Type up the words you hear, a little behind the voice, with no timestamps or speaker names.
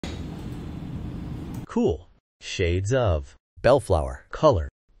Cool Shades of Bellflower color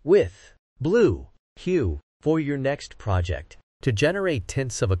with blue hue for your next project. To generate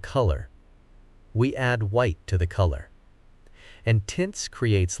tints of a color, we add white to the color, and tints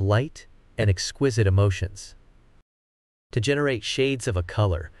creates light and exquisite emotions. To generate shades of a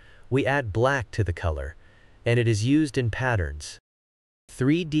color, we add black to the color, and it is used in patterns.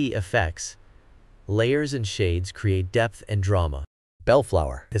 3D effects, layers and shades create depth and drama.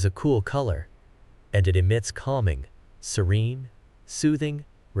 Bellflower is a cool color, and it emits calming, serene, soothing,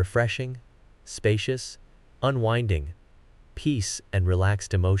 refreshing, spacious, unwinding, peace and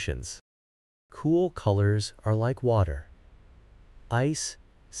relaxed emotions. Cool colors are like water, ice,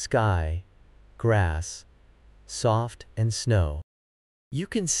 sky, grass, soft and snow. You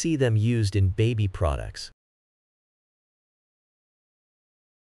can see them used in baby products,